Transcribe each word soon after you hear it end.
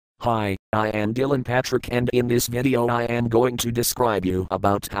Hi, I am Dylan Patrick, and in this video I am going to describe you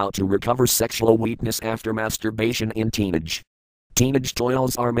about how to recover sexual weakness after masturbation in teenage. Teenage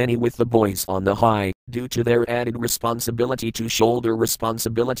toils are many with the boys on the high, due to their added responsibility to shoulder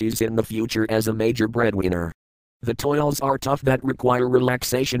responsibilities in the future as a major breadwinner. The toils are tough that require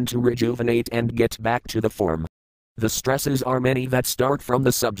relaxation to rejuvenate and get back to the form. The stresses are many that start from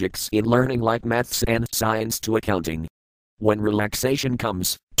the subjects in learning like maths and science to accounting. When relaxation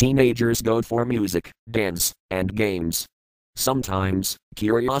comes, teenagers go for music, dance, and games. Sometimes,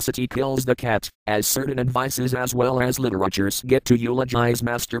 curiosity kills the cat, as certain advices as well as literatures get to eulogize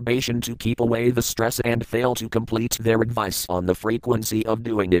masturbation to keep away the stress and fail to complete their advice on the frequency of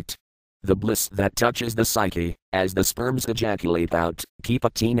doing it. The bliss that touches the psyche, as the sperms ejaculate out, keep a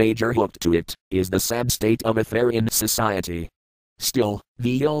teenager hooked to it, is the sad state of affair in society. Still,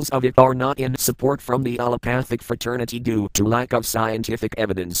 the ills of it are not in support from the allopathic fraternity due to lack of scientific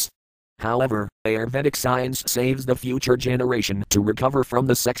evidence. However, Ayurvedic science saves the future generation to recover from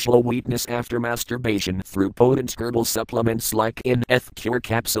the sexual weakness after masturbation through potent herbal supplements like In-Eth Cure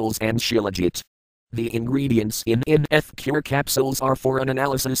capsules and Shilajit. The ingredients in In-Eth Cure capsules are for an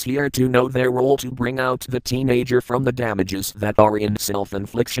analysis here to know their role to bring out the teenager from the damages that are in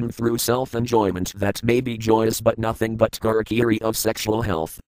self-infliction through self-enjoyment that may be joyous but nothing but harakiri of sexual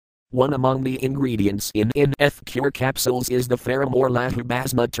health. One among the ingredients in In-Eth Cure capsules is the Pheramore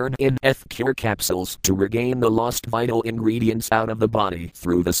Lahubasma. Turn In-Eth Cure capsules to regain the lost vital ingredients out of the body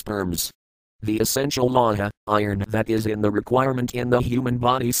through the sperms. The essential loha, iron that is in the requirement in the human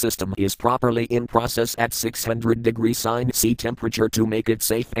body system is properly in process at 600 degrees C temperature to make it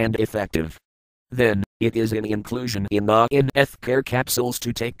safe and effective. Then, it is in inclusion in the In-Eth Cure capsules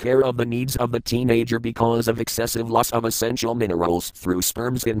to take care of the needs of the teenager because of excessive loss of essential minerals through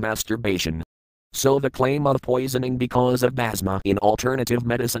sperms in masturbation. So the claim of poisoning because of basma in alternative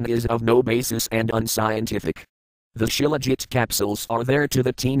medicine is of no basis and unscientific. The Shilajit capsules are there to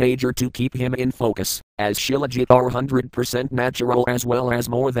the teenager to keep him in focus, as Shilajit are 100% natural as well as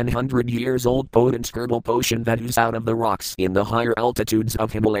more than 100 years old potent herbal potion that oozes out of the rocks in the higher altitudes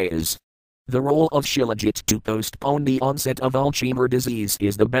of Himalayas. The role of Shilajit to postpone the onset of Alzheimer's disease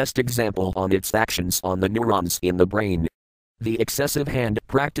is the best example on its actions on the neurons in the brain. The excessive hand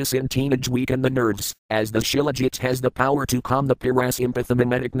practice in teenage weaken the nerves, as the Shilajit has the power to calm the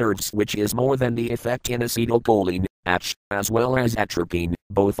parasympathetic nerves, which is more than the effect in acetylcholine, as well as atropine,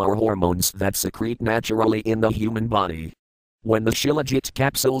 both are hormones that secrete naturally in the human body. When the Shilajit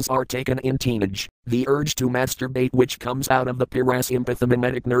capsules are taken in teenage, the urge to masturbate which comes out of the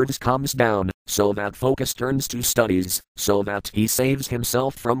parasympathetic nerves calms down, so that focus turns to studies, so that he saves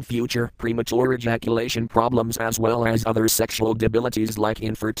himself from future premature ejaculation problems as well as other sexual debilities like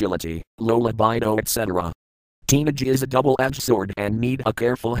infertility, low libido, etc. Teenage is a double-edged sword and need a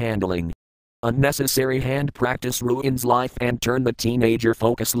careful handling. Unnecessary hand practice ruins life and turn the teenager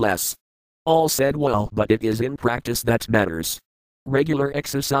focusless. All said well, but it is in practice that matters. Regular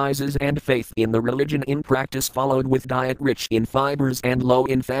exercises and faith in the religion in practice followed with diet rich in fibers and low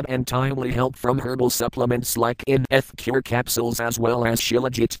in fat and timely help from herbal supplements like In-Eth Cure capsules as well as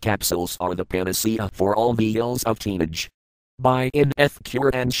Shilajit capsules are the panacea for all the ills of teenage. Buy In-Eth Cure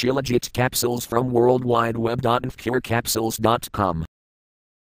and Shilajit capsules from worldwideweb.infcurecapsules.com.